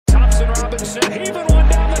Anderson heaving one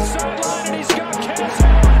down the sideline, and he's got Cass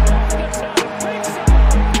Allen over the top. Big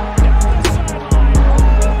side, down the sideline.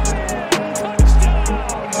 Ryan, touchdown.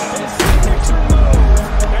 His signature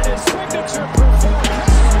move and his signature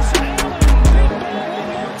performance. Cass Allen, deep ball one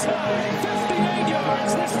more time. 58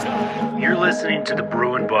 yards this time. You're listening to the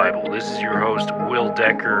Bruin Bible. This is your host, Will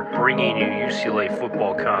Decker, bringing you UCLA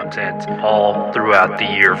football content all throughout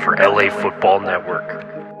the year for LA Football Network.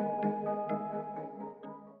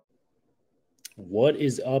 What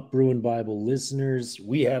is up, Bruin Bible listeners?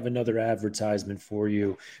 We have another advertisement for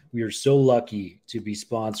you. We are so lucky to be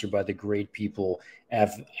sponsored by the great people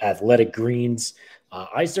at Athletic Greens.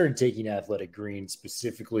 I started taking Athletic Greens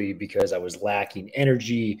specifically because I was lacking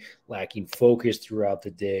energy, lacking focus throughout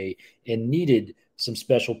the day, and needed some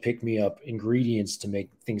special pick-me-up ingredients to make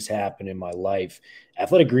things happen in my life.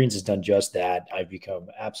 Athletic Greens has done just that. I've become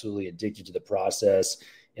absolutely addicted to the process.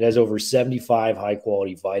 It has over 75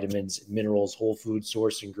 high-quality vitamins, minerals, whole food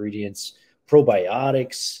source ingredients,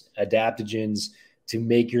 probiotics, adaptogens to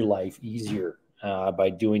make your life easier by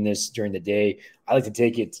doing this during the day. I like to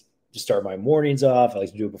take it to start my mornings off. I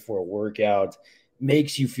like to do it before a workout.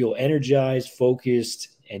 Makes you feel energized,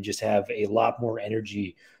 focused, and just have a lot more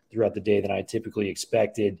energy throughout the day than I typically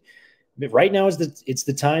expected. But right now it's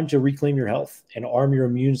the time to reclaim your health and arm your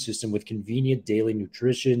immune system with convenient daily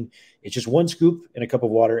nutrition. It's just one scoop in a cup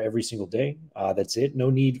of water every single day. That's it. No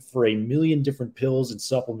need for a million different pills and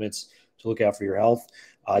supplements to look out for your health.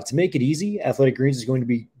 To make it easy, Athletic Greens is going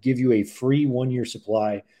to give you a free 1-year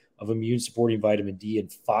supply of immune-supporting vitamin D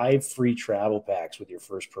and 5 free travel packs with your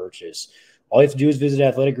first purchase. All you have to do is visit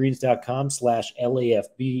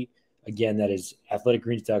athleticgreens.com/LAFB. Again, that is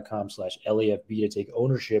athleticgreens.com/LAFB to take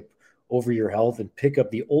ownership over your health and pick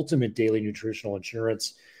up the ultimate daily nutritional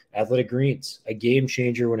insurance. Athletic Greens, a game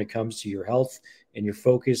changer when it comes to your health and your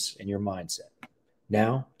focus and your mindset.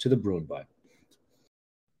 Now to the Bruin Bible.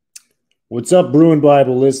 What's up, Bruin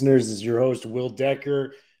Bible listeners? This is your host, Will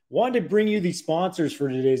Decker. Wanted to bring you the sponsors for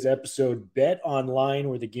today's episode, Bet Online,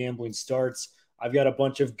 where the gambling starts. I've got a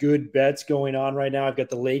bunch of good bets going on right now. I've got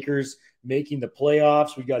the Lakers making the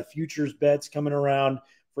playoffs. We've got futures bets coming around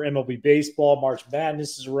for MLB baseball. March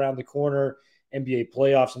Madness is around the corner. NBA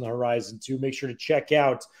playoffs on the horizon too. Make sure to check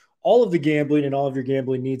out all of the gambling and all of your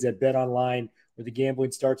gambling needs at Bet Online, where the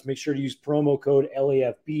gambling starts. Make sure to use promo code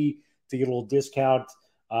LAFB to get a little discount.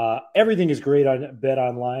 Everything is great on Bet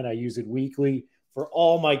Online. I use it weekly for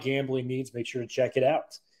all my gambling needs. Make sure to check it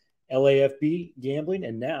out. LAFB Gambling.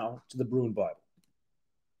 And now to the Bruin Bible.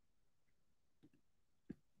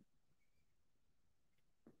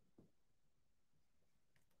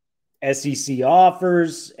 SEC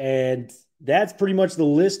offers, and that's pretty much the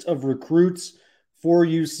list of recruits for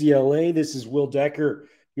UCLA. This is Will Decker,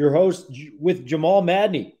 your host, with Jamal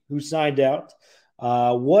Madney, who signed out.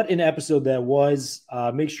 What an episode that was.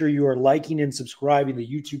 Make sure you are liking and subscribing the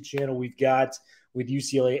YouTube channel we've got with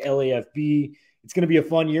UCLA LAFB. It's going to be a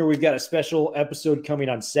fun year. We've got a special episode coming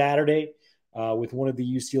on Saturday with one of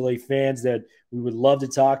the UCLA fans that we would love to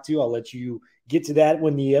talk to. I'll let you get to that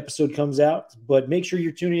when the episode comes out, but make sure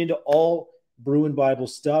you're tuning into all Bruin Bible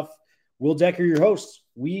stuff. Will Decker, your host.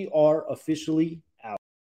 We are officially out.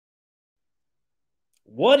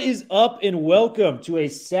 What is up, and welcome to a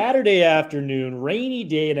Saturday afternoon, rainy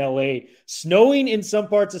day in LA, snowing in some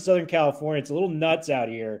parts of Southern California. It's a little nuts out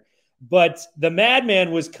here, but the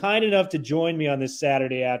Madman was kind enough to join me on this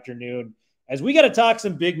Saturday afternoon as we got to talk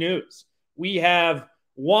some big news. We have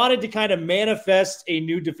wanted to kind of manifest a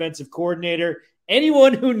new defensive coordinator.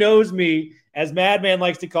 Anyone who knows me, as Madman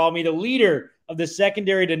likes to call me, the leader of the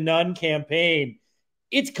secondary to none campaign,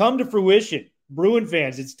 it's come to fruition. Bruin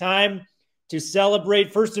fans, it's time to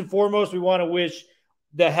celebrate. First and foremost, we want to wish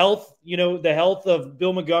the health of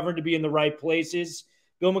Bill McGovern to be in the right places.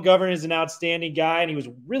 Bill McGovern is an outstanding guy, and he was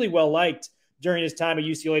really well liked during his time at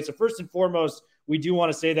UCLA. So first and foremost, we do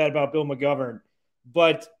want to say that about Bill McGovern.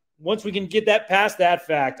 But once we can get that past that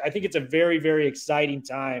fact, I think it's a very, very exciting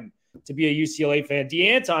time to be a UCLA fan.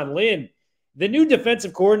 Lynn, the new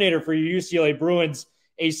defensive coordinator for your UCLA Bruins,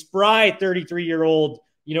 a spry 33-year-old,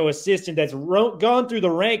 assistant that's gone through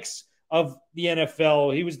the ranks of the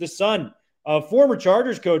NFL. He was the son of former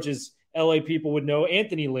Chargers coaches, LA people would know,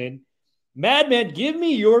 Anthony Lynn. Madman, give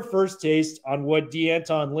me your first taste on what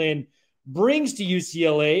Lynn brings to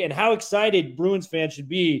UCLA and how excited Bruins fans should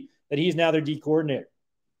be that he's now their D coordinator.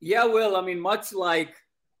 Yeah, Will, much like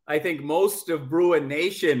I think most of Bruin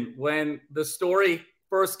Nation, when the story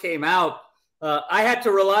first came out, I had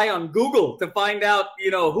to rely on Google to find out,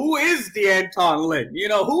 who is D'Anton Lynn?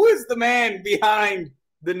 Who is the man behind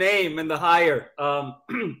the name and the hire?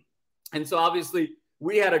 And so obviously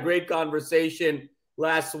we had a great conversation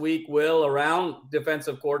last week, Will, around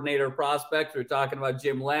defensive coordinator prospects. We were talking about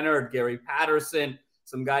Jim Leonard, Gary Patterson,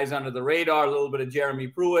 some guys under the radar, a little bit of Jeremy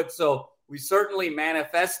Pruitt. So we certainly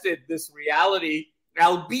manifested this reality,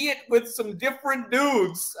 albeit with some different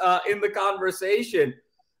dudes in the conversation.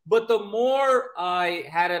 But the more I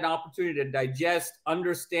had an opportunity to digest,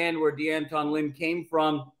 understand where DeAnton Lynn came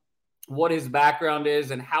from, what his background is,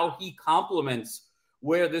 and how he complements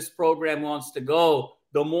where this program wants to go,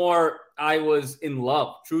 the more I was in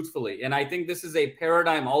love, truthfully. And I think this is a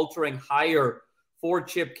paradigm-altering hire for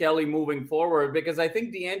Chip Kelly moving forward, because I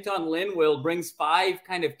think DeAnton Lynn brings 5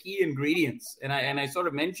 kind of key ingredients. And I sort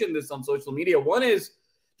of mentioned this on social media. One is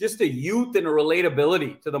just a youth and a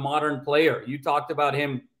relatability to the modern player. You talked about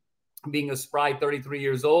him being a spry 33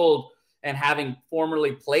 years old and having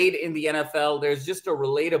formerly played in the NFL. There's just a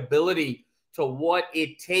relatability to what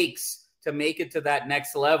it takes to make it to that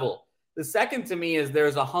next level. The second to me is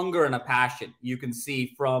there's a hunger and a passion you can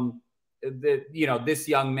see from this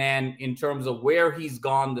young man in terms of where he's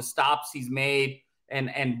gone, the stops he's made,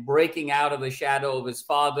 and breaking out of the shadow of his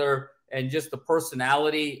father, and just the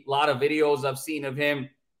personality. A lot of videos I've seen of him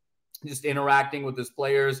just interacting with his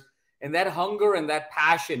players, and that hunger and that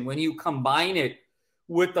passion, when you combine it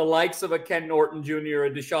with the likes of a Ken Norton Jr.,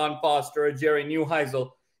 a Deshaun Foster, a Jerry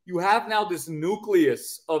Neuheisel, you have now this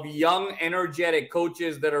nucleus of young, energetic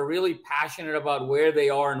coaches that are really passionate about where they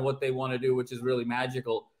are and what they want to do, which is really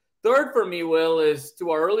magical. Third for me, Will, is to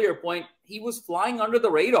our earlier point, he was flying under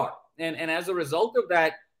the radar. And as a result of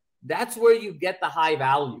that, that's where you get the high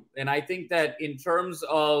value. And I think that in terms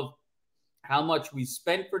of how much we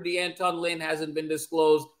spent for DeAnton Lynn hasn't been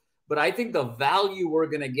disclosed, but I think the value we're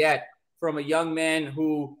going to get from a young man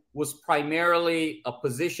who was primarily a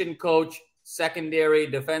position coach, secondary,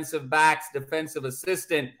 defensive backs, defensive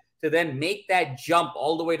assistant, to then make that jump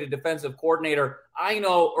all the way to defensive coordinator. I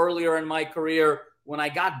know earlier in my career, when I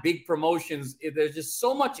got big promotions, there's just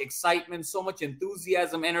so much excitement, so much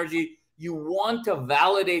enthusiasm, energy. You want to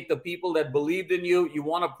validate the people that believed in you. You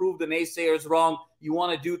want to prove the naysayers wrong. You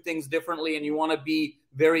want to do things differently, and you want to be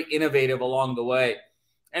very innovative along the way.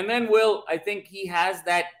 And then, Will, I think he has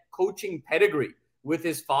that coaching pedigree with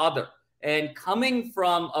his father. And coming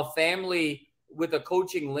from a family with a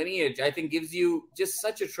coaching lineage, I think gives you just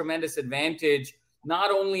such a tremendous advantage,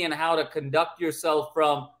 not only in how to conduct yourself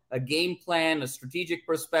from a game plan, a strategic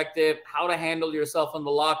perspective, how to handle yourself in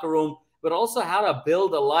the locker room, but also how to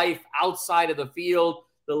build a life outside of the field,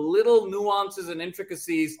 the little nuances and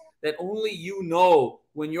intricacies that only you know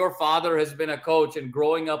when your father has been a coach and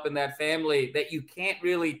growing up in that family, that you can't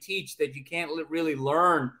really teach, that you can't really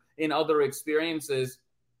learn in other experiences.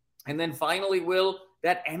 And then finally, Will,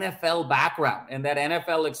 that NFL background and that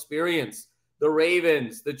NFL experience, the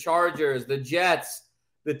Ravens, the Chargers, the Jets,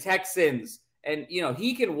 the Texans. And,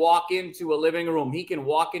 he can walk into a living room. He can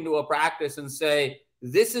walk into a practice and say,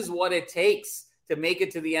 this is what it takes to make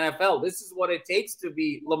it to the NFL. This is what it takes to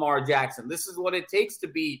be Lamar Jackson. This is what it takes to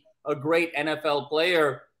be a great NFL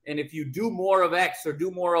player. And if you do more of X or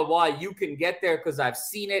do more of Y, you can get there because I've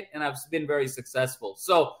seen it and I've been very successful.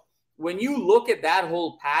 So when you look at that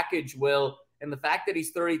whole package, Will, and the fact that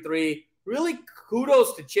he's 33, really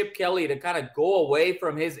kudos to Chip Kelly to kind of go away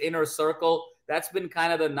from his inner circle. That's been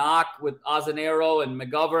kind of the knock with Ozanero and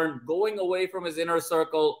McGovern, going away from his inner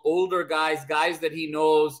circle, older guys that he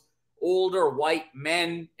knows, older white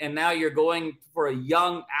men. And now you're going for a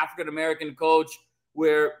young African-American coach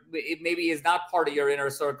where it maybe is not part of your inner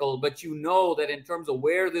circle, but you know that in terms of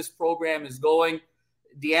where this program is going.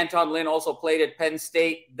 DeAnton Lynn also played at Penn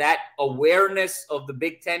State. That awareness of the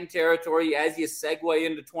Big Ten territory as you segue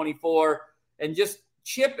into 24, and just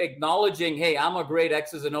Chip acknowledging, hey, I'm a great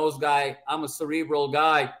X's and O's guy. I'm a cerebral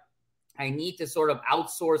guy. I need to sort of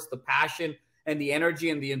outsource the passion and the energy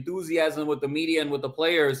and the enthusiasm with the media and with the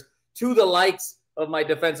players to the likes of my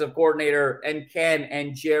defensive coordinator and Ken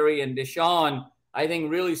and Jerry and Deshaun. I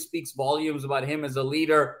think really speaks volumes about him as a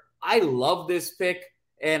leader. I love this pick,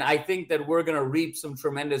 and I think that we're going to reap some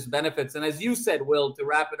tremendous benefits. And as you said, Will, to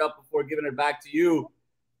wrap it up before giving it back to you,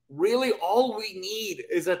 really all we need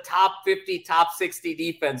is a top 50, top 60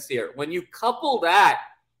 defense here. When you couple that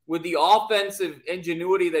with the offensive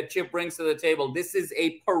ingenuity that Chip brings to the table, this is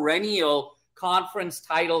a perennial conference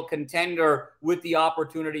title contender with the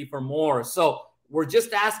opportunity for more. So we're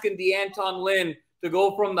just asking DeAnton Lynn to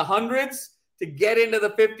go from the hundreds to get into the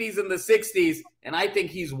 50s and the 60s, and I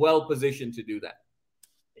think he's well positioned to do that.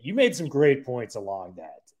 You made some great points along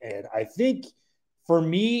that, and I think for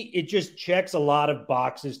me, it just checks a lot of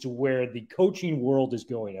boxes to where the coaching world is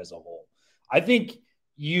going as a whole. I think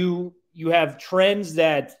you have trends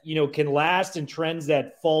that, can last and trends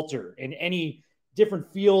that falter in any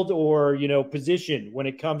different field or, position when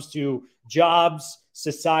it comes to jobs,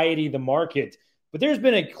 society, the market. But there's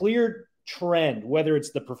been a clear trend, whether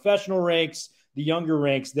it's the professional ranks, the younger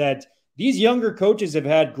ranks, that these younger coaches have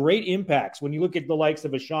had great impacts. When you look at the likes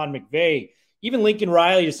of a Sean McVay, even Lincoln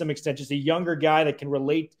Riley to some extent, just a younger guy that can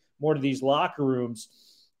relate more to these locker rooms.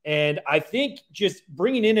 And I think just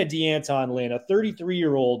bringing in a DeAnton Lynn, a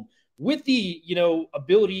 33-year-old with the,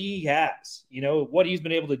 ability he has, what he's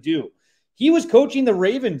been able to do. He was coaching the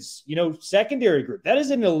Ravens, secondary group. That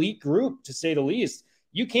is an elite group, to say the least.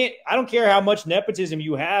 I don't care how much nepotism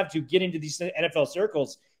you have to get into these NFL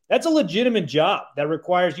circles. That's a legitimate job that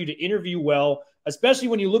requires you to interview well, especially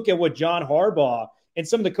when you look at what John Harbaugh and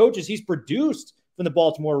some of the coaches he's produced from the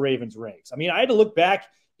Baltimore Ravens ranks. I mean, I had to look back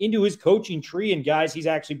into his coaching tree and guys he's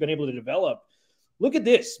actually been able to develop. Look at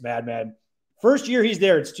this, Madman. First year he's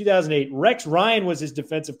there, it's 2008. Rex Ryan was his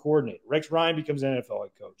defensive coordinator. Rex Ryan becomes an NFL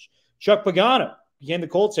head coach. Chuck Pagano became the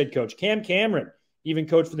Colts head coach. Cam Cameron even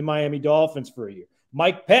coached for the Miami Dolphins for a year.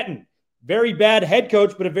 Mike Pettin, very bad head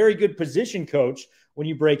coach, but a very good position coach when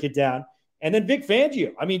you break it down. And then Vic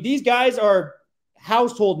Fangio. I mean, these guys are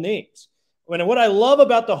household names. And what I love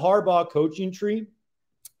about the Harbaugh coaching tree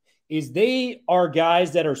is they are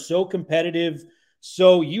guys that are so competitive,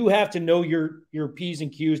 so you have to know your P's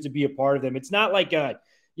and Q's to be a part of them. It's not like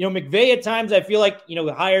McVay at times, I feel like,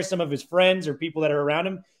 hires some of his friends or people that are around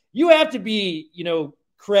him. You have to be,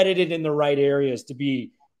 credited in the right areas to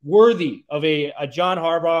be worthy of a John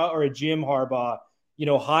Harbaugh or a Jim Harbaugh,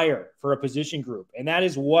 hire for a position group. And that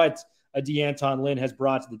is what a DeAnton Lynn has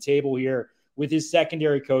brought to the table here with his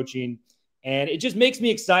secondary coaching. And it just makes me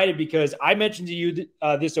excited because I mentioned to you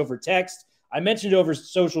this over text. I mentioned it over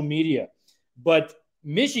social media. But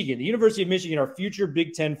Michigan, the University of Michigan, our future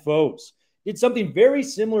Big Ten foes, did something very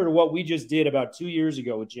similar to what we just did about 2 years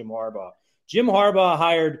ago with Jim Harbaugh. Jim Harbaugh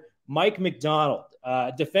hired Mike McDonald,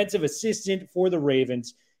 defensive assistant for the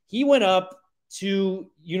Ravens. He went up to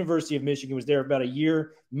University of Michigan, was there about a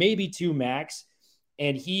year, maybe two max,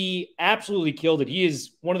 and he absolutely killed it. He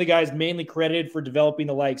is one of the guys mainly credited for developing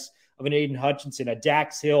the likes of an Aiden Hutchinson, a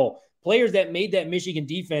Dax Hill, players that made that Michigan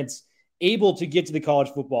defense able to get to the college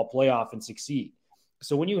football playoff and succeed.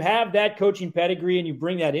 So when you have that coaching pedigree and you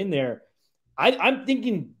bring that in there, I'm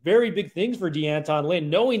thinking very big things for DeAnton Lynn,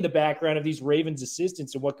 knowing the background of these Ravens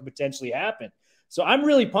assistants and what could potentially happen. So I'm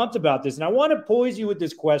really pumped about this. And I want to pose you with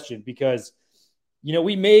this question because,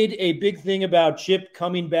 we made a big thing about Chip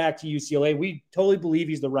coming back to UCLA. We totally believe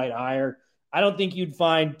he's the right hire. I don't think you'd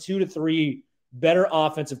find 2 to 3 better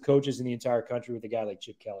offensive coaches in the entire country with a guy like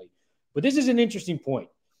Chip Kelly. But this is an interesting point.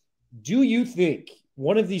 Do you think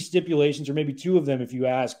one of these stipulations, or maybe two of them, if you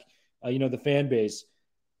ask, the fan base,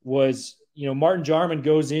 was, Martin Jarman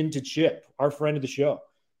goes into Chip, our friend of the show.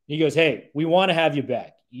 He goes, hey, we want to have you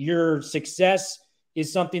back. Your success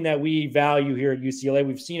is something that we value here at UCLA.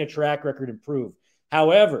 We've seen a track record improve.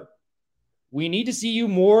 However, we need to see you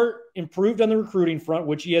more improved on the recruiting front,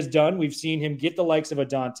 which he has done. We've seen him get the likes of a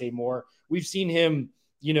Dante Moore. We've seen him,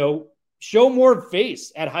 show more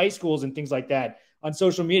face at high schools and things like that. On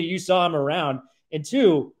social media, you saw him around. And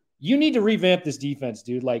two, you need to revamp this defense,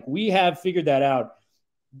 dude. Like, we have figured that out.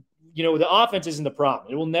 The offense isn't the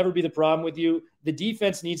problem. It will never be the problem with you. The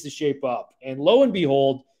defense needs to shape up. And lo and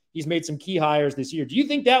behold, he's made some key hires this year. Do you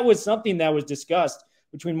think that was something that was discussed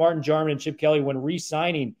between Martin Jarman and Chip Kelly when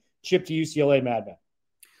re-signing Chip to UCLA, Madman?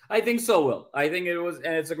 I think so, Will. I think it was,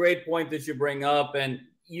 and it's a great point that you bring up. And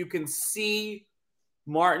you can see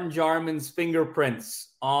Martin Jarman's fingerprints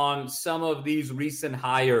on some of these recent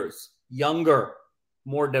hires. Younger,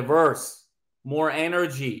 more diverse, more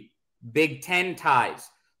energy, Big Ten ties.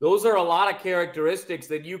 Those are a lot of characteristics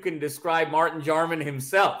that you can describe Martin Jarman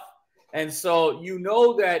himself. And so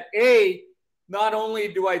that, not only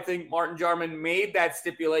do I think Martin Jarman made that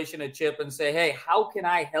stipulation at Chip and say, hey, how can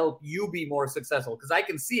I help you be more successful? Because I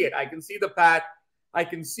can see it. I can see the path. I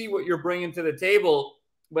can see what you're bringing to the table.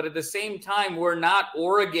 But at the same time, we're not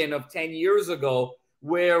Oregon of 10 years ago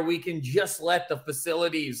where we can just let the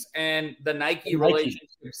facilities and the Nike relationship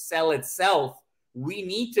sell itself. We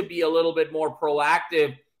need to be a little bit more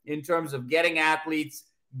proactive in terms of getting athletes,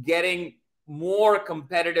 getting more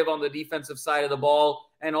competitive on the defensive side of the ball,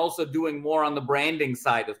 and also doing more on the branding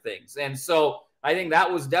side of things. And so I think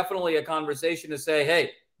that was definitely a conversation to say,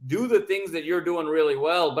 hey, do the things that you're doing really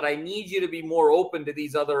well, but I need you to be more open to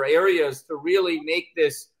these other areas to really make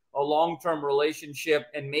this a long-term relationship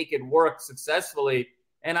and make it work successfully.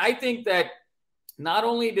 And I think that not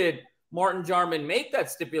only did Martin Jarman make that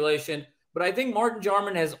stipulation, but I think Martin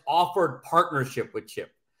Jarman has offered partnership with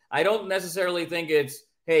Chip. I don't necessarily think it's,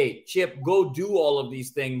 hey, Chip, go do all of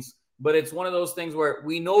these things. but it's one of those things where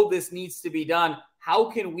we know this needs to be done.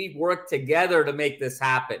 How can we work together to make this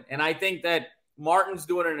happen? And I think that Martin's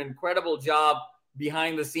doing an incredible job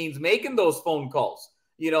behind the scenes, making those phone calls,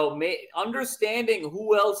 understanding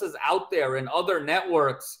who else is out there in other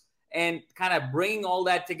networks and kind of bringing all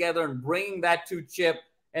that together and bringing that to Chip.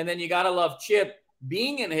 And then you got to love Chip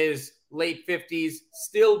being in his late 50s,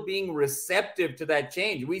 still being receptive to that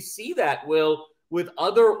change. We see that, Will, with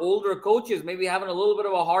other older coaches maybe having a little bit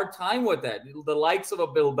of a hard time with that. The likes of a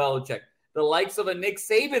Bill Belichick, the likes of a Nick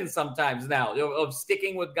Saban sometimes now, of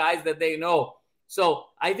sticking with guys that they know. So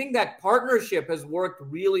I think that partnership has worked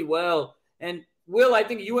really well. And Will, I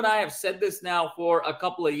think you and I have said this now for a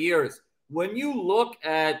couple of years. When you look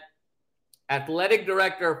at athletic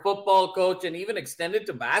director, football coach, and even extended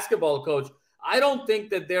to basketball coach, I don't think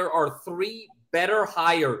that there are three better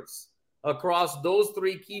hires across those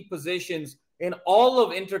three key positions in all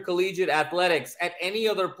of intercollegiate athletics at any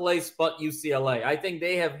other place but UCLA. I think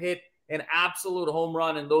they have hit an absolute home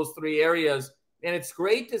run in those three areas. And it's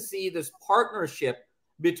great to see this partnership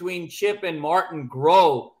between Chip and Martin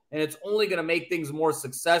grow. And it's only going to make things more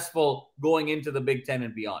successful going into the Big Ten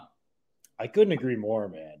and beyond. I couldn't agree more,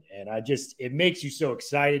 man. And it makes you so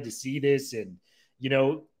excited to see this. And,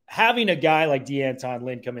 having a guy like DeAnton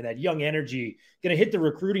Lynn come in, that young energy, going to hit the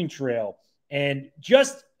recruiting trail. And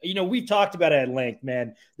just, we've talked about it at length,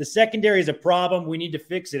 man. The secondary is a problem. We need to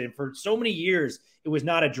fix it. And for so many years, it was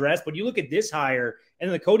not addressed. But you look at this hire and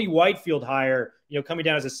then the Cody Whitefield hire, coming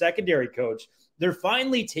down as a secondary coach, they're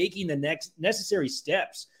finally taking the next necessary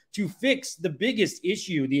steps to fix the biggest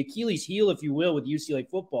issue, the Achilles heel, if you will, with UCLA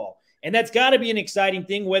football. And that's got to be an exciting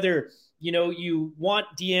thing. Whether, you want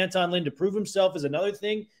DeAnton Lynn to prove himself is another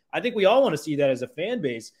thing. I think we all want to see that as a fan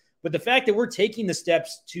base. But the fact that we're taking the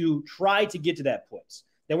steps to try to get to that place,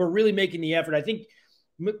 that we're really making the effort. I think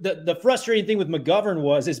the frustrating thing with McGovern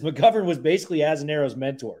was basically Azzanero's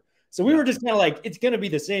mentor. So we were just kind of like, it's going to be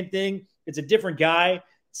the same thing. It's a different guy,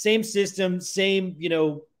 same system, same,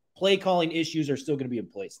 play calling issues are still going to be in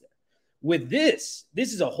place there. With this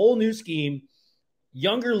is a whole new scheme,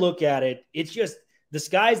 younger look at it. It's just the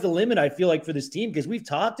sky's the limit, I feel like, for this team, because we've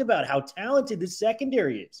talked about how talented this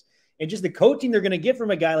secondary is and just the coaching they're going to get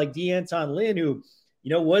from a guy like DeAnton Lynn, who,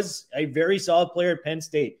 was a very solid player at Penn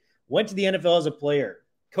State, went to the NFL as a player,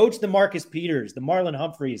 coached the Marcus Peters, the Marlon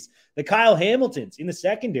Humphreys, the Kyle Hamiltons in the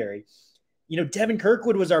secondary. Devin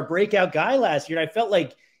Kirkwood was our breakout guy last year, and I felt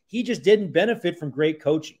like he just didn't benefit from great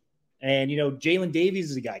coaching. And, Jalen Davies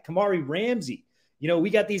is a guy, Kamari Ramsey. We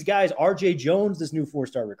got these guys, RJ Jones, this new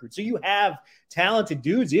 4-star recruit. So you have talented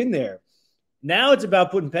dudes in there. Now it's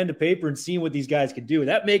about putting pen to paper and seeing what these guys can do.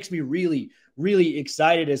 That makes me really, really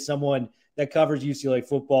excited as someone that covers UCLA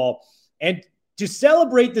football. And to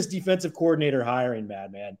celebrate this defensive coordinator hiring,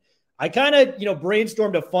 man, I kind of,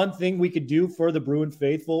 brainstormed a fun thing we could do for the Bruin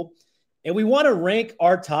faithful. And we want to rank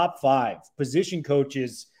our top 5 position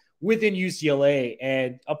coaches within UCLA.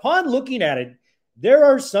 And upon looking at it, there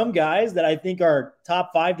are some guys that I think are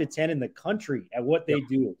top 5 to 10 in the country at what they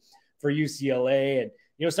do for UCLA. And,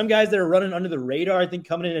 some guys that are running under the radar, I think,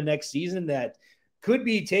 coming into next season that could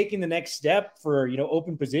be taking the next step for,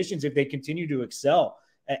 open positions if they continue to excel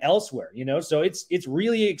elsewhere, So it's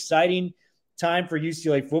really exciting time for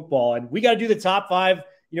UCLA football. And we got to do the top 5,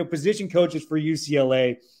 position coaches for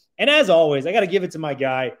UCLA. And as always, I got to give it to my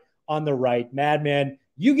guy on the right, Madman.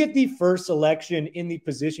 You get the first selection in the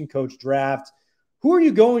position coach draft. Who are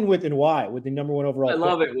you going with and why with the number 1 overall? I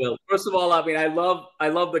love it, Will. First of all, I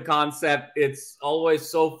love the concept. It's always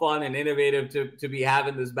so fun and innovative to be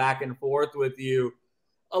having this back and forth with you.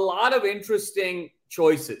 A lot of interesting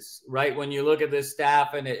choices, right? When you look at this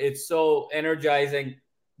staff, and it's so energizing.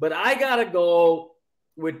 But I got to go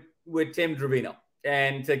with Tim Trevino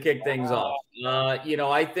and to kick things off.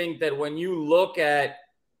 I think that when you look at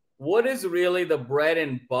what is really the bread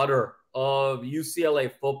and butter of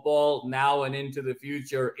UCLA football now and into the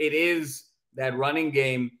future, it is that running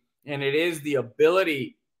game, and it is the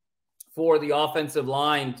ability for the offensive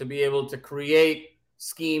line to be able to create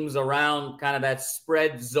schemes around kind of that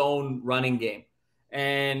spread zone running game.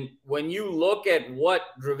 And when you look at what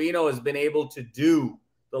Trevino has been able to do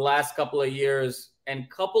the last couple of years and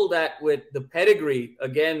couple that with the pedigree,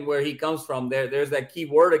 again, where he comes from, there's that key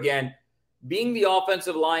word again, being the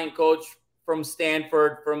offensive line coach from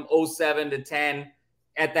Stanford from 07 to 10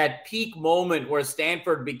 at that peak moment where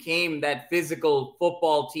Stanford became that physical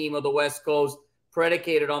football team of the West Coast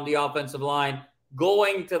predicated on the offensive line,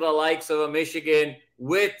 going to the likes of a Michigan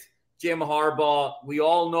with Jim Harbaugh. We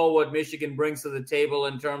all know what Michigan brings to the table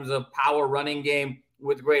in terms of power running game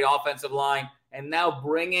with great offensive line, and now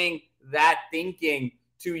bringing that thinking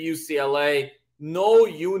to UCLA. no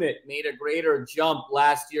unit made a greater jump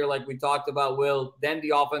last year, like we talked about, Will, than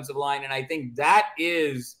the offensive line. And I think that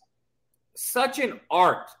is such an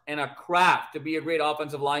art and a craft to be a great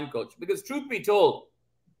offensive line coach. Because truth be told,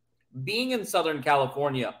 being in Southern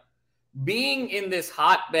California, being in this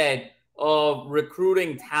hotbed of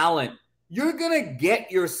recruiting talent, you're going to get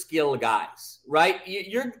your skill guys, right?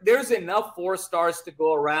 There's enough 4-stars to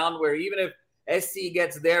go around where even if SC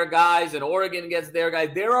gets their guys and Oregon gets their guys,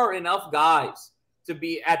 there are enough guys to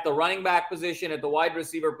be at the running back position, at the wide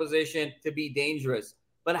receiver position to be dangerous.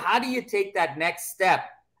 But how do you take that next step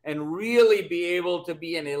and really be able to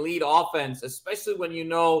be an elite offense, especially when you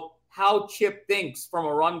know how Chip thinks from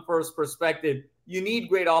a run-first perspective? You need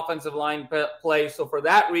great offensive line play. So for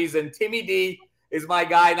that reason, Timmy D is my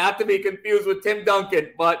guy, not to be confused with Tim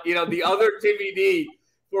Duncan, but, the other Timmy D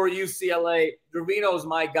for UCLA. Drevino is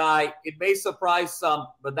my guy. It may surprise some,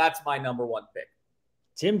 but that's my number one pick.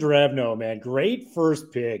 Tim Drevno, man, great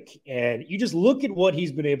first pick. And you just look at what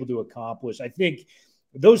he's been able to accomplish. I think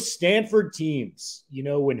those Stanford teams,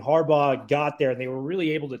 when Harbaugh got there and they were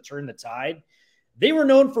really able to turn the tide, they were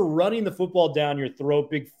known for running the football down your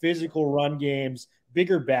throat, big physical run games,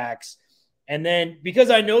 bigger backs. And then because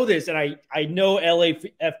I know this, and I know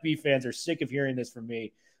LAFB fans are sick of hearing this from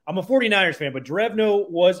me, I'm a 49ers fan, but Drevno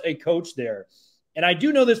was a coach there. And I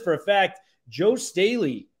do know this for a fact. Joe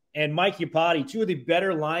Staley and Mike Iupati, two of the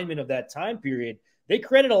better linemen of that time period, they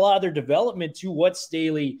credit a lot of their development to what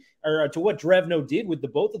Drevno did with the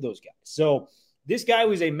both of those guys. So this guy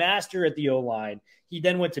was a master at the O-line. He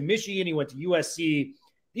then went to Michigan. He went to USC.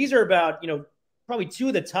 These are about, probably two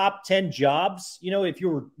of the top 10 jobs, if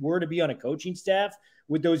you were to be on a coaching staff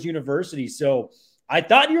with those universities. So I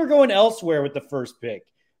thought you were going elsewhere with the first pick,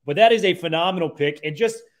 but that is a phenomenal pick. And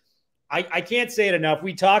just, I can't say it enough.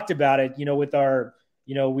 We talked about it, with our,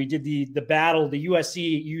 we did the battle, the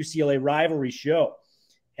USC-UCLA rivalry show.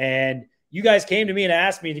 And you guys came to me and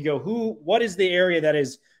asked me to go, what is the area that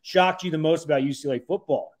has shocked you the most about UCLA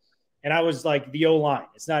football? And I was like, the O-line.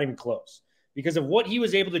 It's not even close because of what he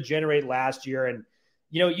was able to generate last year. And,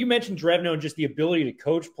 you mentioned Drevno and just the ability to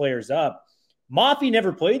coach players up. Mafi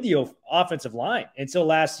never played the offensive line until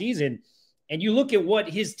last season. And you look at what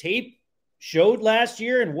his tape showed last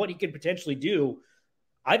year and what he could potentially do.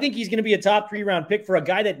 I think he's going to be a top 3-round pick for a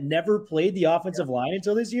guy that never played the offensive line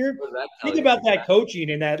until this year. Think about that coaching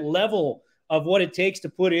and that level of what it takes to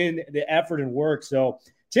put in the effort and work. So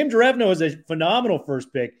Tim Drevno is a phenomenal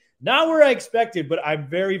first pick. Not where I expected, but I'm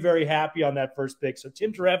very, very happy on that first pick. So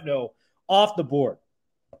Tim Drevno off the board.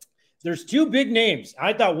 There's two big names.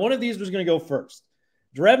 I thought one of these was going to go first.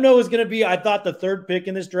 Drevno is going to be, I thought, the third pick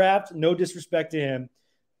in this draft. No disrespect to him.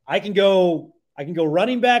 I can go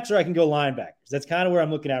running backs or I can go linebackers. That's kind of where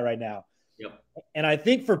I'm looking at right now. Yep. And I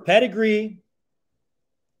think for pedigree,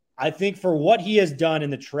 I think for what he has done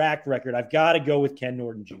in the track record, I've got to go with Ken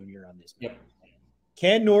Norton Jr. on this. Yep.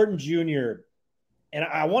 Ken Norton Jr., and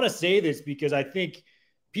I want to say this because I think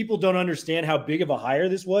people don't understand how big of a hire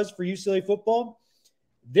this was for UCLA football.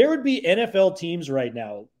 There would be NFL teams right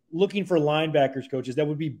now looking for linebackers coaches that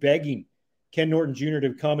would be begging Ken Norton Jr.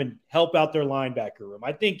 to come and help out their linebacker room.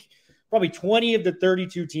 I think probably 20 of the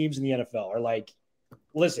 32 teams in the NFL are like,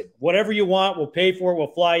 listen, whatever you want, we'll pay for it, we'll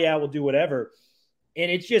fly you out, we'll do whatever. And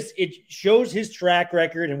it shows his track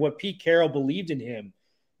record and what Pete Carroll believed in him,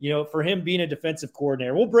 for him being a defensive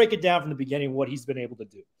coordinator. We'll break it down from the beginning, what he's been able to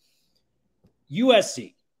do.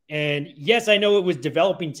 USC. And yes, I know it was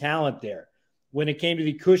developing talent there when it came to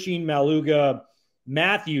the Cushing, Maluga,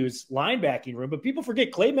 Matthews linebacking room. But people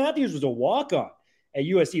forget Clay Matthews was a walk-on at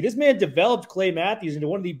USC. This man developed Clay Matthews into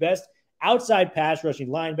one of the best outside pass rushing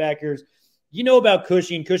linebackers. You know about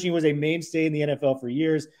Cushing. Cushing was a mainstay in the NFL for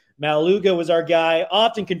years. Maluga was our guy,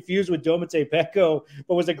 often confused with Domate Peko,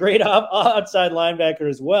 but was a great outside linebacker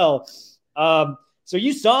as well. So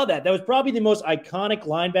you saw that. That was probably the most iconic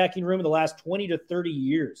linebacking room in the last 20 to 30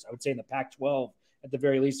 years, I would say, in the Pac-12, at the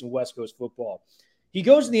very least, in West Coast football. He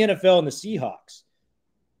goes to the NFL in the Seahawks.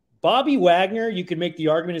 Bobby Wagner, you can make the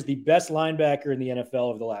argument, is the best linebacker in the NFL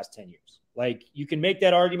over the last 10 years. Like, you can make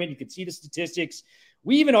that argument. You can see the statistics.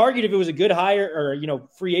 We even argued if it was a good hire or,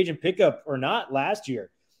 free agent pickup or not last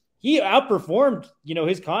year. He outperformed,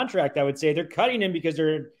 his contract, I would say. They're cutting him because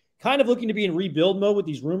they're kind of looking to be in rebuild mode with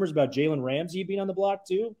these rumors about Jalen Ramsey being on the block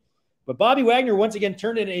too. But Bobby Wagner, once again,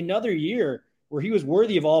 turned in another year where he was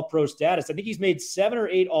worthy of all-pro status. I think he's made 7 or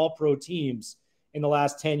 8 all-pro teams in the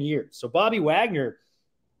last 10 years. So Bobby Wagner,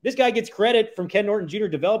 this guy gets credit from Ken Norton Jr.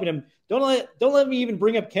 developing him. Don't let me even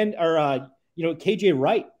bring up KJ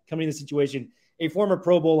Wright coming in the situation, a former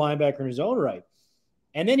Pro Bowl linebacker in his own right.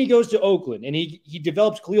 And then he goes to Oakland, and he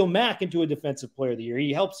develops Khalil Mack into a defensive player of the year.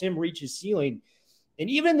 He helps him reach his ceiling. And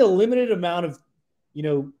even the limited amount of,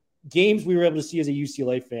 games we were able to see as a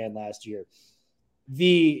UCLA fan last year,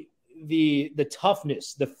 the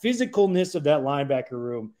toughness, the physicalness of that linebacker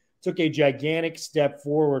room took a gigantic step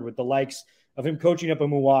forward with the likes of him coaching up a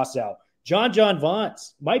Muwassau. John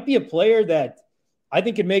Vance might be a player that I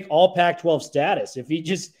think could make all Pac-12 status if he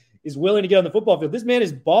just is willing to get on the football field. This man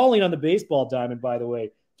is balling on the baseball diamond, by the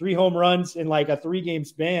way. 3 home runs in like a 3-game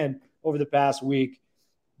span over the past week.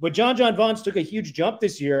 But John Vance took a huge jump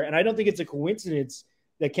this year, and I don't think it's a coincidence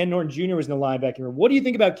that Ken Norton Jr. was in the linebacking room. What do you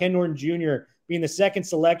think about Ken Norton Jr. being the second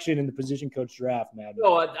selection in the position coach draft, man?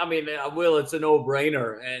 No, I mean, Will, it's a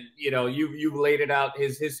no-brainer. And, you've laid it out,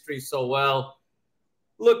 his history so well.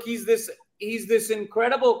 Look, he's this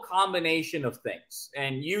incredible combination of things.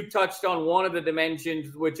 And you touched on one of the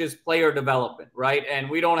dimensions, which is player development, right? And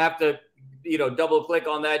we don't have to, double click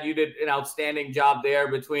on that. You did an outstanding job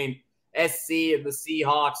there between SC and the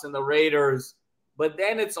Seahawks and the Raiders. But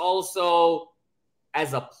then it's also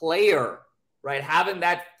as a player, right? Having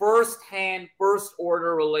that first-hand,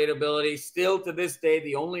 first-order relatability, still to this day,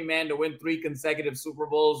 the only man to win 3 consecutive Super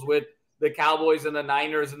Bowls with the Cowboys and the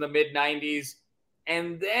Niners in the mid-90s.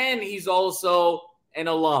 And then he's also an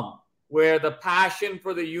alum, where the passion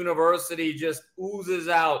for the university just oozes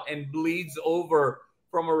out and bleeds over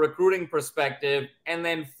from a recruiting perspective. And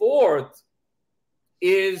then fourth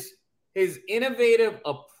is his innovative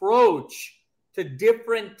approach to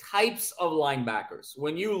different types of linebackers.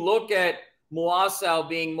 When you look at Muwassau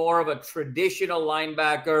being more of a traditional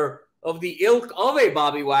linebacker of the ilk of a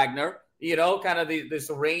Bobby Wagner, kind of this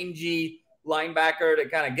rangy linebacker to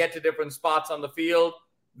kind of get to different spots on the field.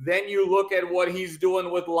 Then you look at what he's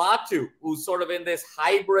doing with Latu, who's sort of in this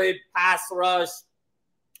hybrid pass rush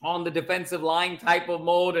on the defensive line type of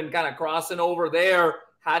mode and kind of crossing over there.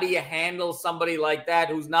 How do you handle somebody like that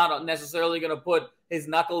who's not necessarily going to put his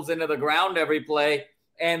knuckles into the ground every play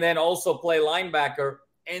and then also play linebacker?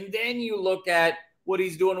 And then you look at what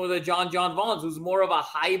he's doing with a John Vance, who's more of a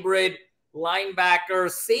hybrid linebacker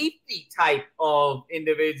safety type of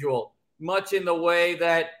individual, much in the way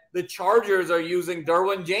that the Chargers are using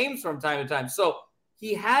Derwin James from time to time. So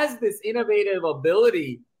he has this innovative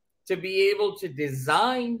ability to be able to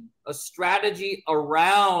design a strategy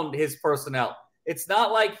around his personnel. It's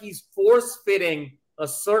not like he's force-fitting a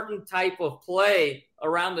certain type of play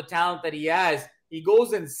around the talent that he has. He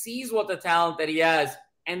goes and sees what the talent that he has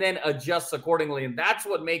and then adjusts accordingly. And that's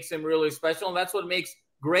what makes him really special. And that's what makes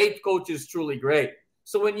great coaches truly great.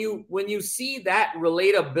 So when you see that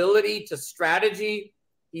relatability to strategy,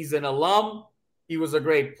 he's an alum. He was a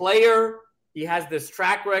great player. He has this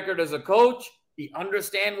track record as a coach. He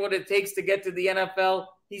understands what it takes to get to the NFL.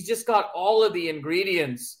 He's just got all of the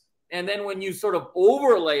ingredients. And then when you sort of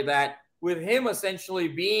overlay that with him essentially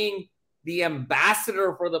being the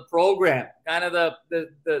ambassador for the program, kind of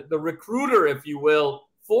the recruiter, if you will,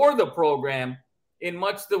 for the program, in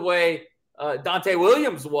much the way Dante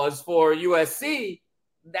Williams was for USC,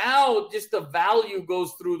 now just the value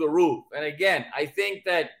goes through the roof. And again, I think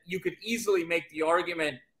that you could easily make the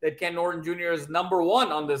argument that Ken Norton Jr. is number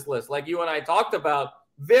 1 on this list, like you and I talked about,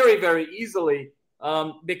 very, very easily,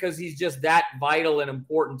 because he's just that vital and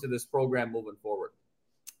important to this program moving forward.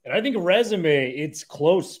 And I think resume, it's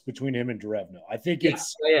close between him and Derevno. I think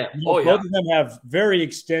it's both of them have very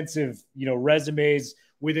extensive, resumes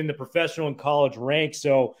within the professional and college ranks.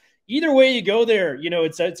 So either way you go there,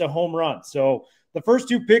 it's a home run. So the first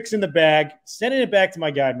 2 picks in the bag, sending it back to my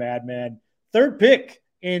guy, Madman. 3rd pick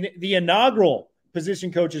in the inaugural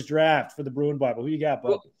position coaches draft for the Bruin Bible. Who you got,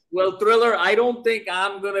 bud? Well, Thriller, I don't think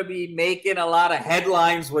I'm going to be making a lot of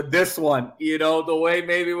headlines with this one, the way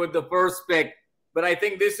maybe with the first pick. But I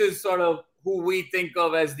think this is sort of who we think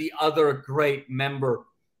of as the other great member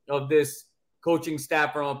of this coaching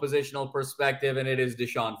staff from a positional perspective, and it is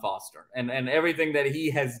Deshaun Foster. And everything that he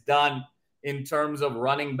has done in terms of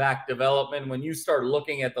running back development, when you start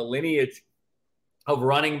looking at the lineage of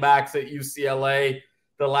running backs at UCLA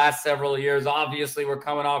the last several years, obviously we're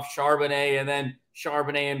coming off Charbonnet and then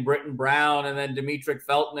Charbonnet and Britton Brown and then Demetric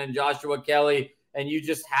Felton and Joshua Kelly. And you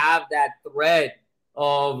just have that thread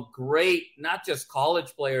of great, not just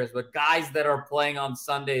college players, but guys that are playing on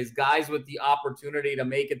Sundays, guys with the opportunity to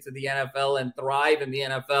make it to the NFL and thrive in the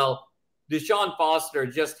NFL. Deshaun Foster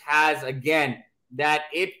just has, again, that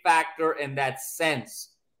it factor and that sense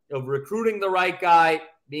of recruiting the right guy,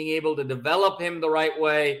 being able to develop him the right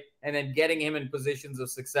way, and then getting him in positions of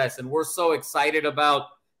success. And we're so excited about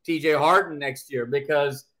TJ Harden next year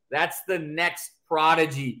because that's the next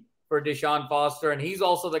prodigy for Deshaun Foster. And he's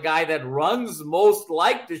also the guy that runs most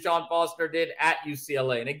like Deshaun Foster did at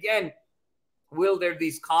UCLA. And again, Will, there are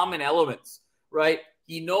these common elements, right?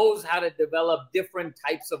 He knows how to develop different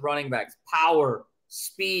types of running backs: power,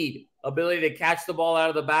 speed, ability to catch the ball out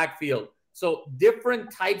of the backfield. So different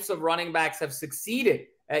types of running backs have succeeded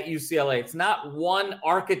at UCLA. It's not one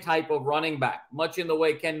archetype of running back, much in the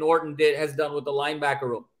way Ken Norton has done with the linebacker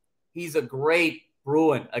room. He's a great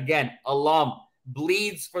Bruin. Again, alum,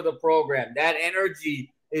 bleeds for the program. That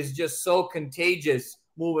energy is just so contagious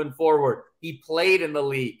moving forward. He played in the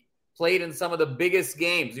league, played in some of the biggest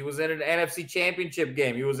games. He was in an NFC championship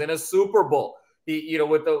game. He was in a Super Bowl,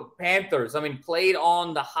 with the Panthers. I mean, played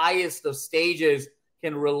on the highest of stages,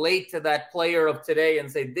 can relate to that player of today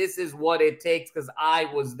and say, this is what it takes because I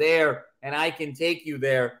was there and I can take you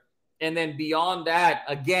there. And then beyond that,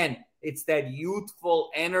 again, it's that youthful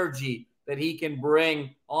energy that he can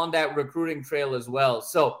bring on that recruiting trail as well.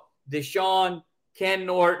 So Deshaun, Ken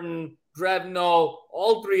Norton, Drevno,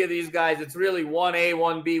 all three of these guys, it's really 1A,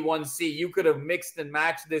 1B, 1C. You could have mixed and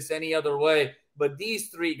matched this any other way. But these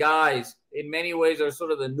three guys, in many ways, are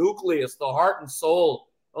sort of the nucleus, the heart and soul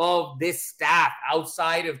of this staff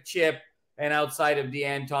outside of Chip and outside of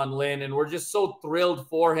DeAnton Lynn. And we're just so thrilled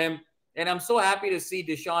for him. And I'm so happy to see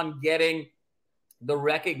Deshaun getting the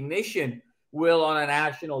recognition, Will, on a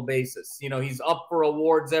national basis. He's up for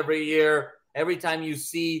awards every year. Every time you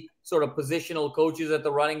see sort of positional coaches at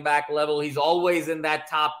the running back level, he's always in that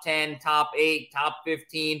top 10, top 8, top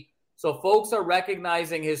 15. So folks are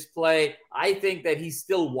recognizing his play. I think that he's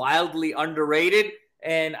still wildly underrated.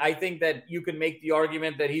 And I think that you can make the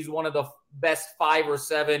argument that he's one of the best 5 or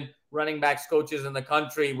 7 running backs coaches in the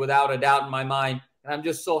country, without a doubt in my mind. And I'm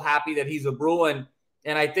just so happy that he's a Bruin.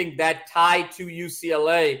 And I think that tie to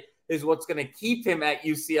UCLA is what's going to keep him at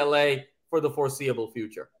UCLA for the foreseeable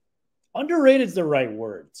future. Underrated is the right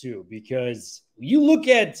word, too, because you look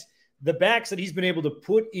at the backs that he's been able to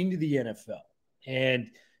put into the NFL. And,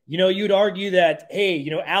 you'd argue that, hey,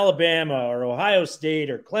 Alabama or Ohio State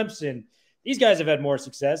or Clemson, these guys have had more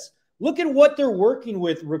success. Look at what they're working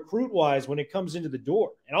with recruit-wise when it comes into the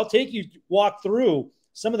door. And I'll walk through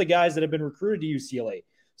some of the guys that have been recruited to UCLA.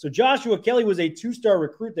 So Joshua Kelly was a 2-star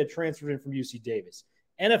recruit that transferred in from UC Davis.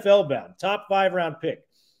 NFL bound, top 5-round pick.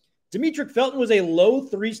 Demetric Felton was a low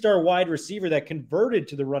 3-star wide receiver that converted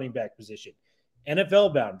to the running back position.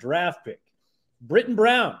 NFL bound, draft pick. Britton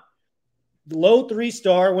Brown, low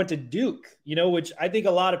 3-star, went to Duke, which I think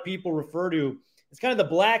a lot of people refer to. It's kind of the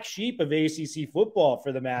black sheep of ACC football,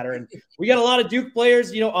 for the matter. And we got a lot of Duke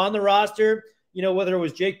players, on the roster, whether it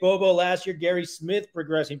was Jake Bobo last year, Gary Smith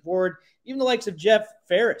progressing forward, even the likes of Jeff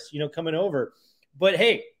Ferris, coming over. But,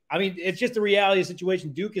 hey, I mean, it's just the reality of the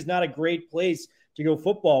situation. Duke is not a great place to go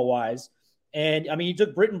football-wise. And, I mean, he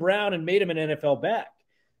took Britton Brown and made him an NFL back.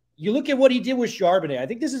 You look at what he did with Charbonnet. I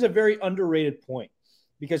think this is a very underrated point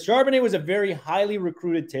because Charbonnet was a very highly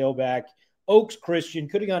recruited tailback. Oaks Christian,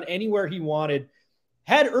 could have gone anywhere he wanted.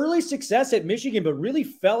 Had early success at Michigan, but really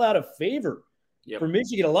fell out of favor for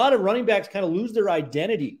Michigan. A lot of running backs kind of lose their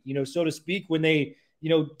identity, so to speak, when they,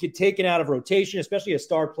 get taken out of rotation, especially a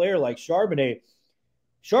star player like Charbonnet.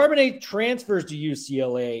 Charbonnet transfers to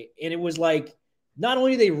UCLA, and it was like not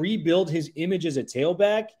only did they rebuild his image as a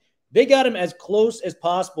tailback, they got him as close as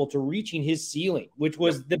possible to reaching his ceiling, which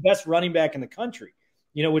was the best running back in the country,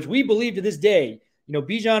 which we believe to this day.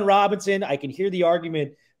 Bijan Robinson, I can hear the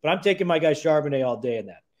argument, but I'm taking my guy Charbonnet all day in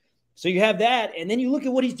that. So you have that, and then you look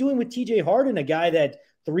at what he's doing with TJ Harden, a guy that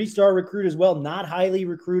 3-star recruit as well, not highly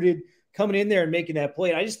recruited, coming in there and making that play.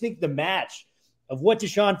 And I just think the match of what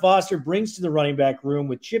Deshaun Foster brings to the running back room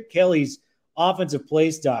with Chip Kelly's offensive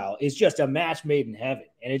play style is just a match made in heaven.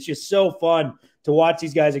 And it's just so fun to watch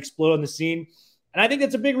these guys explode on the scene. And I think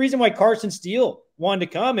that's a big reason why Carson Steele wanted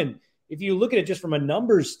to come. And if you look at it just from a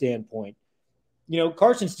numbers standpoint,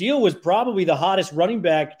 Carson Steele was probably the hottest running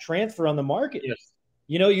back transfer on the market. Yes.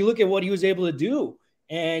 You look at what he was able to do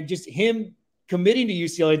and just him committing to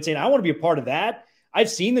UCLA and saying, I want to be a part of that. I've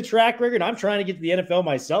seen the track record. I'm trying to get to the NFL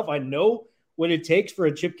myself. I know what it takes for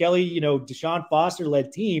a Chip Kelly, Deshaun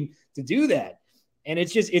Foster-led team to do that. And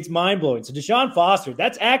it's mind-blowing. So Deshaun Foster,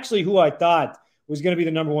 that's actually who I thought was going to be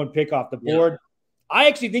the number 1 pick off the board. Yeah. I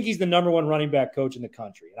actually think he's the number 1 running back coach in the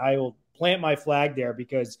country. And I will plant my flag there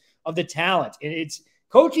because of the talent. And it's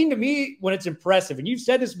coaching to me when it's impressive. And you've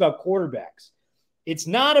said this about quarterbacks. It's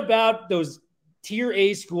not about those tier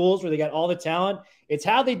A schools where they got all the talent. It's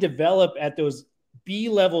how they develop at those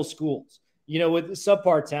B-level schools, with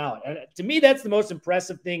subpar talent. And to me, that's the most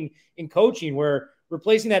impressive thing in coaching, where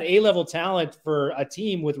replacing that A-level talent for a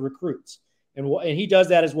team with recruits. And he does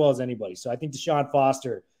that as well as anybody. So I think Deshaun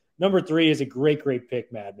Foster, Number 3 is a great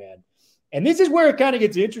pick, Madman. And this is where it kind of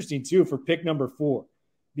gets interesting, too, for pick number 4,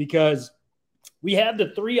 because we have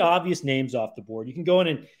the 3 obvious names off the board. You can go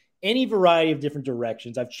in any variety of different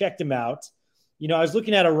directions. I've checked them out. You know, I was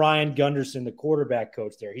looking at a Ryan Gunderson, the quarterback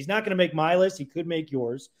coach there. He's not going to make my list. He could make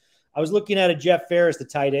yours. I was looking at a Jeff Ferris, the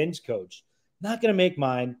tight ends coach. Not going to make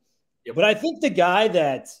mine. Yep. But I think the guy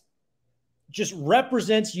that just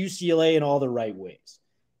represents UCLA in all the right ways,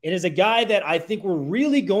 and is a guy that I think we're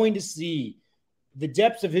really going to see the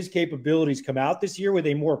depths of his capabilities come out this year with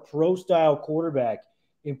a more pro-style quarterback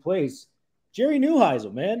in place, Jerry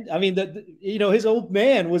Neuheisel, man. I mean, his old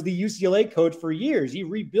man was the UCLA coach for years. He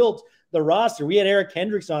rebuilt the roster. We had Eric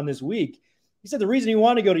Hendricks on this week. He said the reason he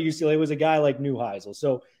wanted to go to UCLA was a guy like Neuheisel.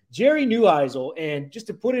 So Jerry Neuheisel, and just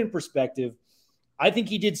to put it in perspective, I think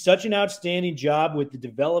he did such an outstanding job with the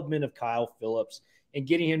development of Kyle Phillips and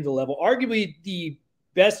getting him to the level, arguably the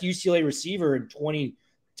best UCLA receiver in 20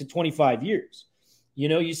 to 25 years. You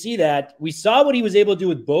know, you see that. We saw what he was able to do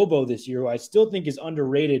with Bobo this year, who I still think is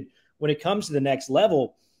underrated when it comes to the next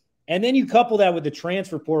level. And then you couple that with the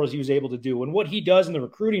transfer portals he was able to do and what he does in the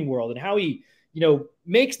recruiting world and how he,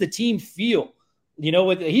 makes the team feel.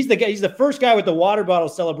 He's the first guy with the water bottle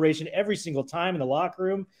celebration every single time in the locker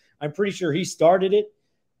room. I'm pretty sure he started it.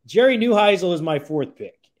 Jerry Neuheisel is my 4th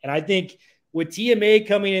pick. And I think with TMA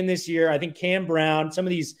coming in this year, I think Cam Brown, some of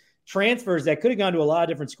these transfers that could have gone to a lot of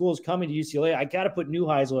different schools coming to UCLA, I got to put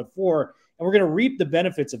Neuheisel at 4, and we're going to reap the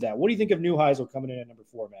benefits of that. What do you think of Neuheisel coming in at number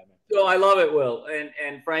 4, Madman? So I love it, Will.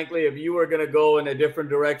 And frankly, if you were going to go in a different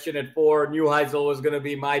direction at 4, Neuheisel was going to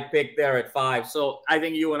be my pick there at 5. So I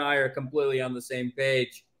think you and I are completely on the same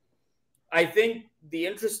page. I think the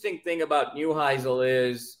interesting thing about Neuheisel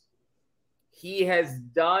is he has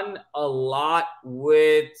done a lot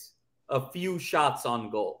with a few shots on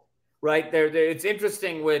goal, right? It's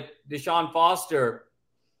interesting with Deshaun Foster.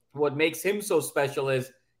 What makes him so special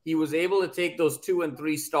is he was able to take those 2 and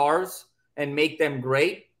 3 stars and make them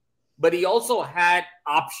great. But he also had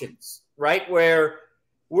options, right? Where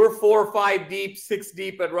we're 4 or 5 deep, 6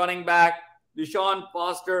 deep at running back. Deshaun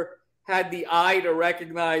Foster had the eye to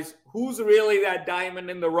recognize who's really that diamond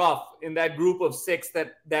in the rough in that group of 6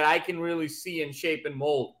 that I can really see and shape and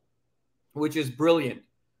mold, which is brilliant.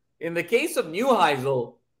 In the case of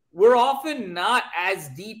Neuheisel, we're often not as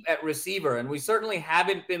deep at receiver, and we certainly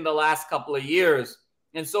haven't been the last couple of years.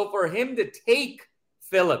 And so for him to take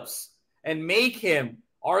Phillips and make him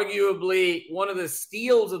arguably one of the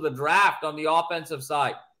steals of the draft on the offensive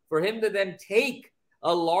side, for him to then take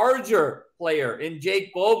a larger player in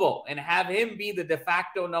Jake Bobo and have him be the de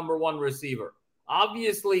facto number 1 receiver.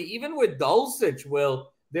 Obviously, even with Dulcich,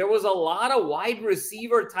 Will, there was a lot of wide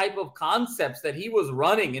receiver type of concepts that he was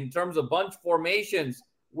running in terms of bunch formations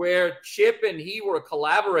where Chip and he were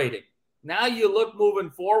collaborating. Now you look moving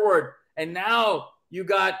forward, and now you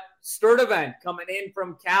got Sturdivant coming in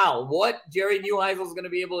from Cal. What Jerry Neuheisel is going to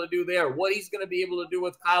be able to do there, what he's going to be able to do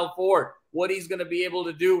with Kyle Ford, what he's going to be able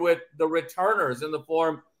to do with the returners in the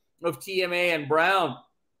form of TMA and Brown.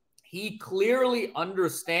 He clearly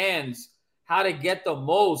understands how to get the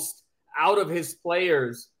most out of his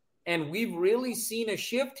players. And we've really seen a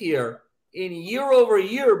shift here in year over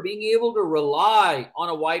year being able to rely on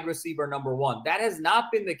a wide receiver number 1. That has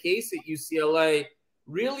not been the case at UCLA.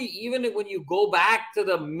 Really, even when you go back to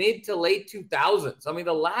the mid to late 2000s. I mean,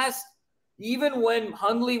 even when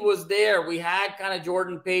Hundley was there, we had kind of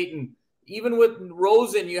Jordan Payton. Even with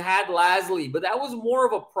Rosen, you had Lasley. But that was more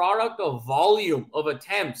of a product of volume of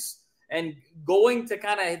attempts and going to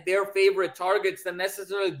kind of their favorite targets than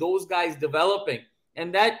necessarily those guys developing.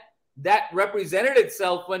 And that represented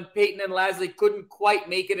itself when Payton and Lasley couldn't quite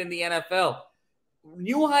make it in the NFL.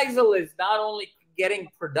 Neuheisel is not only getting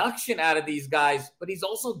production out of these guys, but he's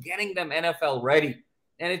also getting them NFL ready.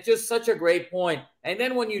 And it's just such a great point. And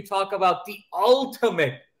then when you talk about the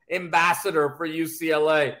ultimate ambassador for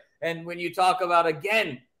UCLA, and when you talk about,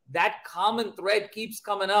 again, that common thread keeps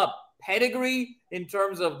coming up. Pedigree in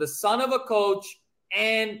terms of the son of a coach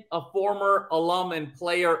and a former alum and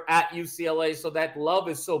player at UCLA. So that love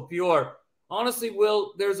is so pure. Honestly,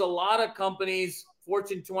 Will, there's a lot of companies,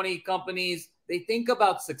 Fortune 20 companies, they think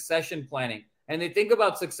about succession planning. And they think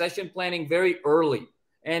about succession planning very early.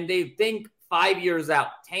 And they think 5 years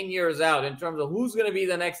out, 10 years out in terms of who's going to be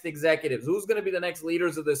the next executives, who's going to be the next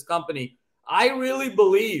leaders of this company. I really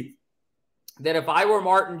believe that if I were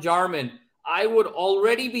Martin Jarman, I would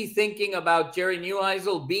already be thinking about Jerry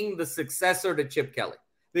Neuheisel being the successor to Chip Kelly,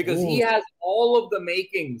 because he has all of the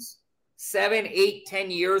makings 7, 8,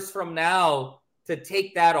 10 years from now to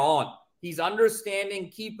take that on. He's understanding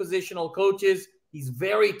key positional coaches. He's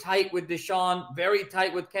very tight with Deshaun, very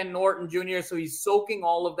tight with Ken Norton Jr., so he's soaking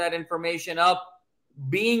all of that information up,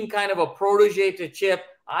 being kind of a protege to Chip.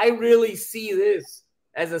 I really see this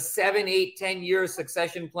as a 7, 8, 10-year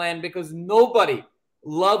succession plan because nobody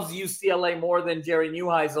loves UCLA more than Jerry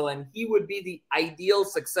Neuheisel, and he would be the ideal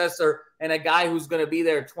successor and a guy who's going to be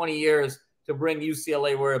there 20 years to bring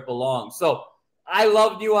UCLA where it belongs. So I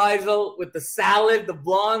love Neuheisel with the salad, the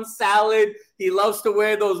blonde salad. He loves to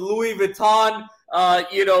wear those Louis Vuitton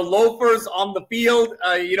loafers on the field.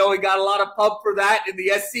 He got a lot of pub for that in the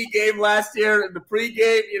SC game last year in the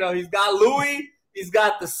pregame. He's got Louis, he's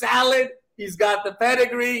got the salad, he's got the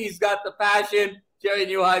pedigree, he's got the passion. Jerry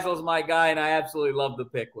Neuheisel's my guy, and I absolutely love the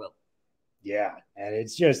pick, Will. Yeah, and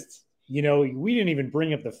it's just, we didn't even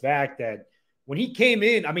bring up the fact that when he came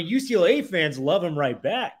in, I mean, UCLA fans love him right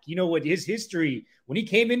back. You know what his history, when he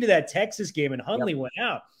came into that Texas game and Hundley went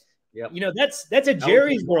out, that's a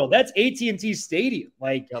Jerry's world. That's AT&T Stadium.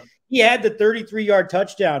 He had the 33-yard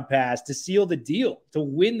touchdown pass to seal the deal, to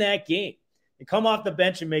win that game, and come off the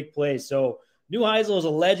bench and make plays. So Neuheisel is a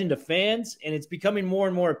legend to fans, and it's becoming more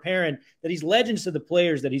and more apparent that he's legends to the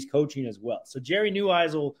players that he's coaching as well. So Jerry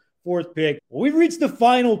Neuheisel, 4th pick. Well, we've reached the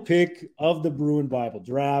final pick of the Bruin Bible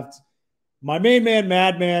draft. My main man,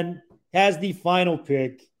 Madman, has the final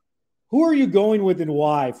pick. Who are you going with and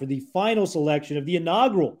why for the final selection of the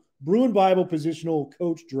inaugural Bruin Bible positional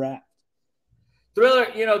coach draft? Thriller,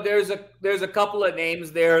 there's a couple of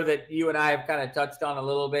names there that you and I have kind of touched on a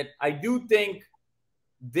little bit. I do think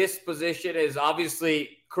this position is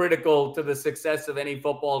obviously critical to the success of any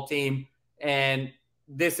football team, and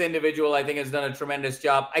this individual, I think, has done a tremendous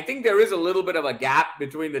job. I think there is a little bit of a gap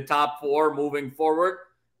between the top 4 moving forward.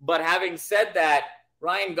 But having said that,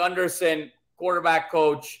 Ryan Gunderson, quarterback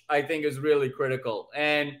coach, I think is really critical.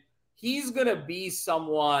 And he's going to be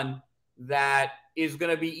someone that is going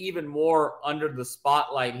to be even more under the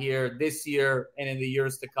spotlight here this year and in the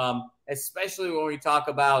years to come, especially when we talk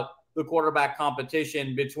about the quarterback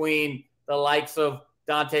competition between the likes of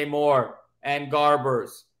Dante Moore and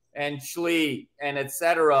Garbers and Schlee and et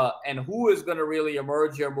cetera, and who is going to really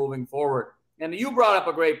emerge here moving forward. And you brought up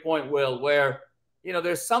a great point, Will, where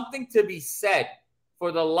there's something to be said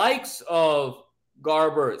for the likes of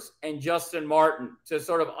Garbers and Justin Martin to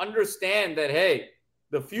sort of understand that, hey,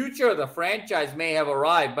 the future of the franchise may have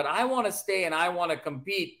arrived, but I want to stay and I want to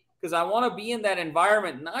compete because I want to be in that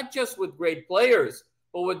environment, not just with great players,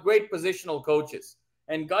 but with great positional coaches.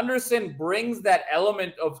 And Gunderson brings that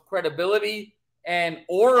element of credibility and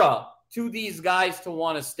aura to these guys to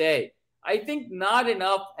want to stay. I think not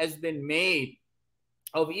enough has been made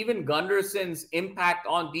of even Gunderson's impact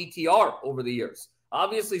on DTR over the years.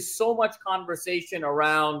 Obviously, so much conversation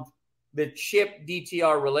around the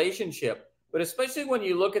Chip-DTR relationship, but especially when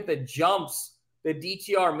you look at the jumps that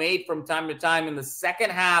DTR made from time to time in the second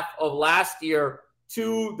half of last year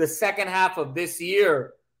to the second half of this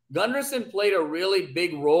year, Gunderson played a really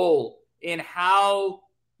big role in how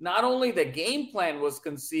not only the game plan was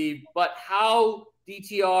conceived, but how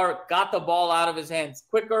DTR got the ball out of his hands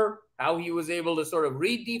quicker, how he was able to sort of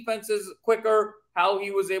read defenses quicker, how he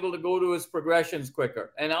was able to go to his progressions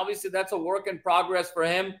quicker. And obviously that's a work in progress for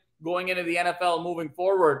him going into the NFL moving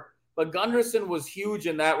forward. But Gunderson was huge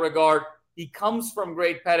in that regard. He comes from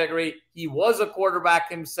great pedigree. He was a quarterback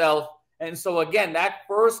himself. And so again, that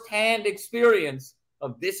firsthand experience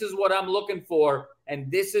of this is what I'm looking for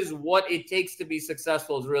and this is what it takes to be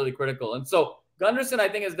successful is really critical. And so Gunderson, I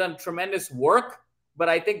think, has done tremendous work, but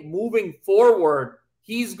I think moving forward,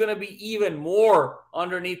 he's going to be even more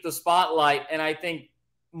underneath the spotlight. And I think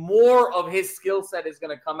more of his skill set is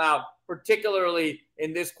going to come out, particularly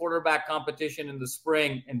in this quarterback competition in the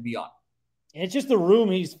spring and beyond. And it's just the room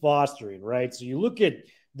he's fostering, right? So you look at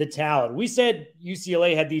the talent. We said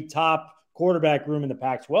UCLA had the top quarterback room in the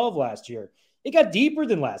Pac-12 last year. It got deeper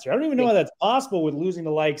than last year. I don't even know how that's possible with losing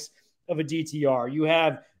the likes of a DTR. You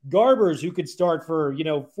have Garbers who could start for,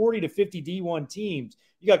 40 to 50 D1 teams.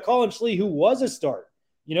 You got Colin Schlee, who was a start.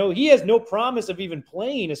 He has no promise of even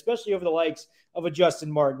playing, especially over the likes of a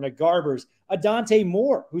Justin Martin, a Garbers, a Dante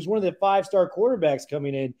Moore, who's one of the 5-star quarterbacks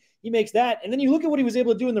coming in. He makes that. And then you look at what he was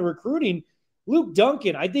able to do in the recruiting. Luke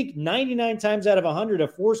Duncan, I think 99 times out of 100, a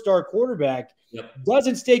 4-star quarterback,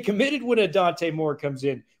 doesn't stay committed when a Dante Moore comes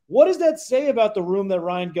in. What does that say about the room that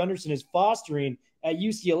Ryan Gunderson is fostering at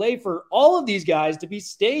UCLA for all of these guys to be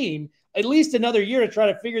staying at least another year to try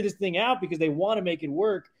to figure this thing out because they want to make it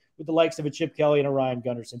work with the likes of a Chip Kelly and a Ryan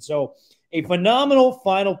Gunderson? So a phenomenal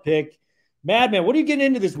final pick. Madman, what are you getting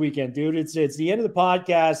into this weekend, dude? It's the end of the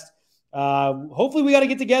podcast. Hopefully we got to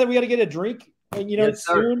get together. We got to get a drink,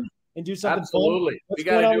 soon. and do something Absolutely.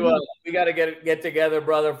 fun. We got to get together,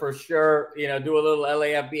 brother, for sure. You know, do a little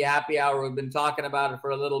LAFB happy hour. We've been talking about it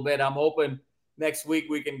for a little bit. I'm hoping next week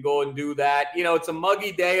we can go and do that. You know, it's a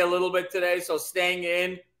muggy day a little bit today, so staying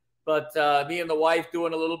in. But me and the wife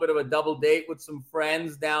doing a little bit of a double date with some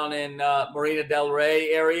friends down in Marina Del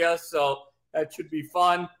Rey area. So that should be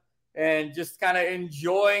fun. And just kind of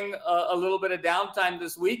enjoying a little bit of downtime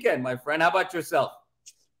this weekend, my friend. How about yourself?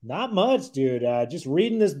 Not much, dude. Just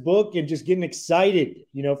reading this book and just getting excited,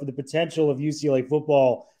 you know, for the potential of UCLA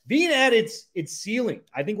football being at its ceiling.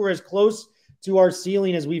 I think we're as close to our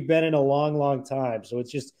ceiling as we've been in a long, long time. So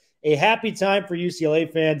it's just a happy time for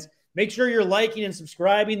UCLA fans. Make sure you're liking and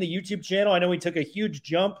subscribing the YouTube channel. I know we took a huge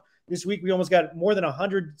jump this week. We almost got more than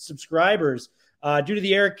 100 subscribers due to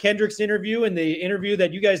the Eric Kendricks interview and the interview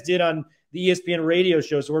that you guys did on the ESPN radio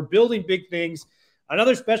show. So we're building big things.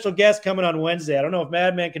 Another special guest coming on Wednesday. I don't know if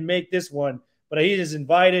Madman can make this one, but he is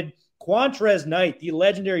invited. Quantrez Knight, the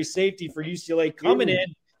legendary safety for UCLA, coming in.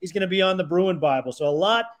 He's going to be on the Bruin Bible. So a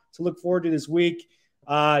lot to look forward to this week.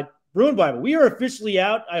 Bruin Bible, we are officially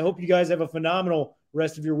out. I hope you guys have a phenomenal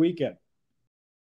rest of your weekend.